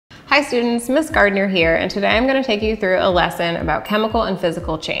Hi students, Miss Gardner here, and today I'm going to take you through a lesson about chemical and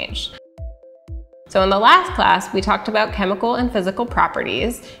physical change. So in the last class, we talked about chemical and physical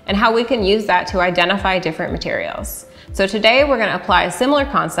properties and how we can use that to identify different materials. So today we're going to apply a similar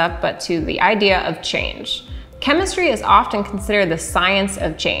concept, but to the idea of change. Chemistry is often considered the science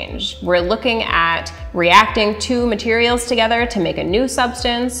of change. We're looking at reacting two materials together to make a new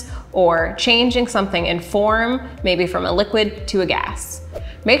substance, or changing something in form, maybe from a liquid to a gas.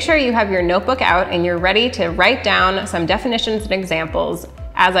 Make sure you have your notebook out and you're ready to write down some definitions and examples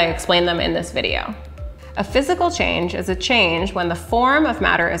as I explain them in this video. A physical change is a change when the form of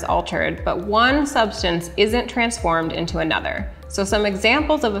matter is altered, but one substance isn't transformed into another. So some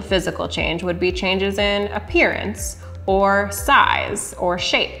examples of a physical change would be changes in appearance, or size, or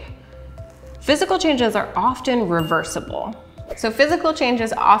shape. Physical changes are often reversible. So physical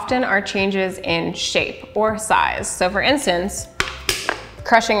changes often are changes in shape or size. So for instance,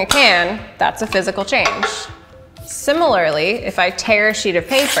 crushing a can, that's a physical change. Similarly, if I tear a sheet of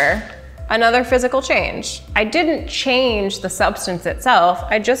paper, another physical change. I didn't change the substance itself,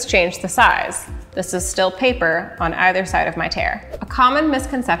 I just changed the size. This is still paper on either side of my tear. A common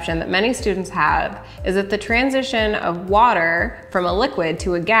misconception that many students have is that the transition of water from a liquid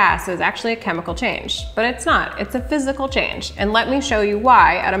to a gas is actually a chemical change, but it's not, it's a physical change. And let me show you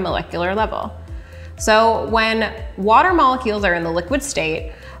why at a molecular level. So when water molecules are in the liquid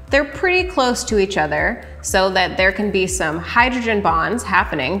state, they're pretty close to each other so that there can be some hydrogen bonds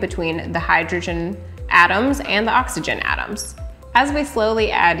happening between the hydrogen atoms and the oxygen atoms. As we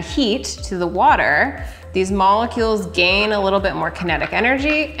slowly add heat to the water, these molecules gain a little bit more kinetic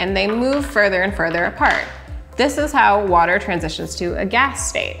energy and they move further and further apart. This is how water transitions to a gas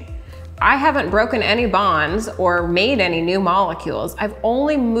state. I haven't broken any bonds or made any new molecules. I've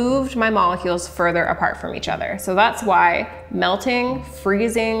only moved my molecules further apart from each other. So that's why melting,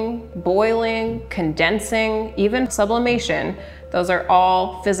 freezing, boiling, condensing, even sublimation, those are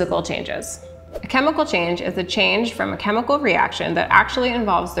all physical changes. A chemical change is a change from a chemical reaction that actually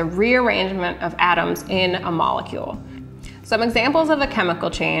involves the rearrangement of atoms in a molecule. Some examples of a chemical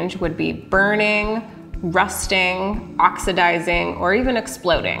change would be burning, rusting, oxidizing, or even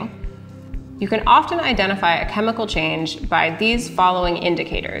exploding. You can often identify a chemical change by these following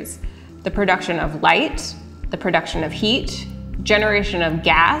indicators: the production of light, the production of heat, generation of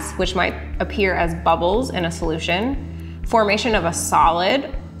gas, which might appear as bubbles in a solution, formation of a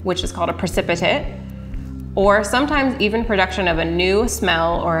solid, which is called a precipitate, or sometimes even production of a new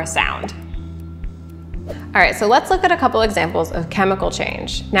smell or a sound. All right, so let's look at a couple examples of chemical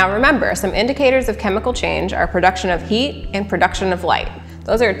change. Now remember, some indicators of chemical change are production of heat and production of light.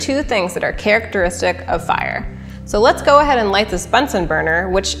 Those are two things that are characteristic of fire. So let's go ahead and light this Bunsen burner,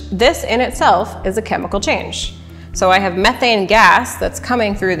 which this in itself is a chemical change. So I have methane gas that's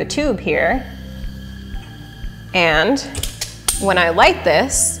coming through the tube here, and when I light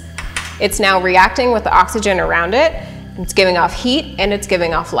this, it's now reacting with the oxygen around it. It's giving off heat and it's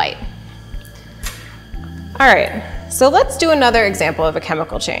giving off light. All right, so let's do another example of a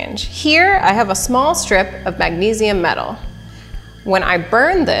chemical change. Here I have a small strip of magnesium metal. When I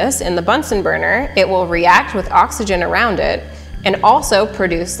burn this in the Bunsen burner, it will react with oxygen around it and also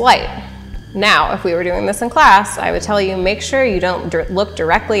produce light. Now, if we were doing this in class, I would tell you make sure you don't look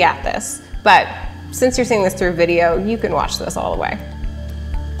directly at this, but since you're seeing this through video, you can watch this all the way.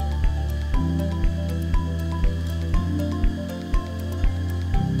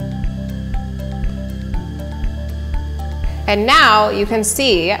 And now you can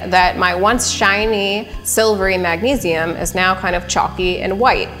see that my once shiny silvery magnesium is now kind of chalky and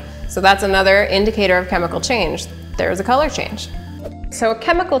white. So that's another indicator of chemical change. There's a color change. So a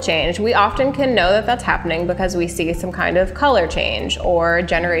chemical change, we often can know that that's happening because we see some kind of color change or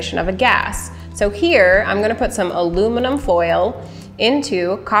generation of a gas. So here, I'm gonna put some aluminum foil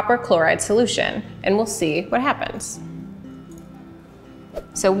into copper chloride solution, and we'll see what happens.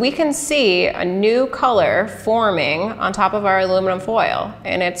 So we can see a new color forming on top of our aluminum foil,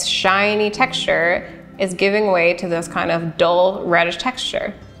 and its shiny texture is giving way to this kind of dull reddish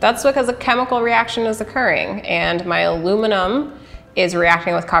texture. That's because a chemical reaction is occurring, and my aluminum is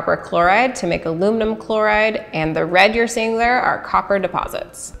reacting with copper chloride to make aluminum chloride, and the red you're seeing there are copper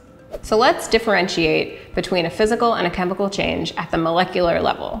deposits. So let's differentiate between a physical and a chemical change at the molecular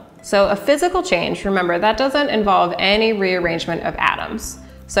level. So a physical change, remember, that doesn't involve any rearrangement of atoms.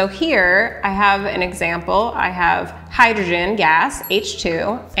 So here I have an example. I have hydrogen gas,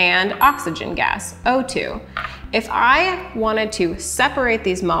 H2, and oxygen gas, O2. If I wanted to separate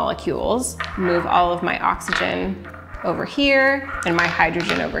these molecules, move all of my oxygen over here and my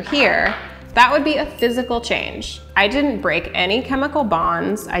hydrogen over here, That would be a physical change. I didn't break any chemical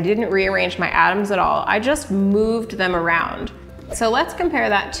bonds. I didn't rearrange my atoms at all. I just moved them around. So let's compare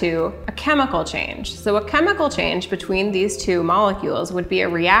that to a chemical change. So a chemical change between these two molecules would be a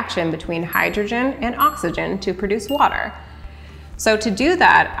reaction between hydrogen and oxygen to produce water. So to do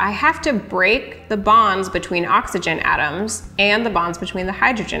that, I have to break the bonds between oxygen atoms and the bonds between the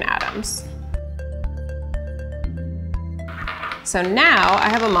hydrogen atoms. So now I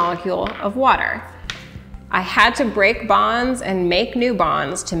have a molecule of water. I had to break bonds and make new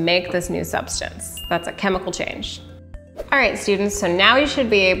bonds to make this new substance. That's a chemical change. All right, students, so now you should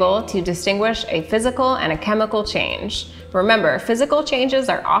be able to distinguish a physical and a chemical change. Remember, physical changes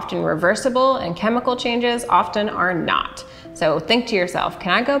are often reversible and chemical changes often are not. So think to yourself,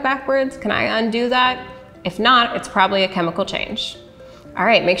 can I go backwards? Can I undo that? If not, it's probably a chemical change. All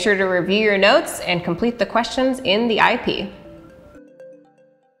right, make sure to review your notes and complete the questions in the IP.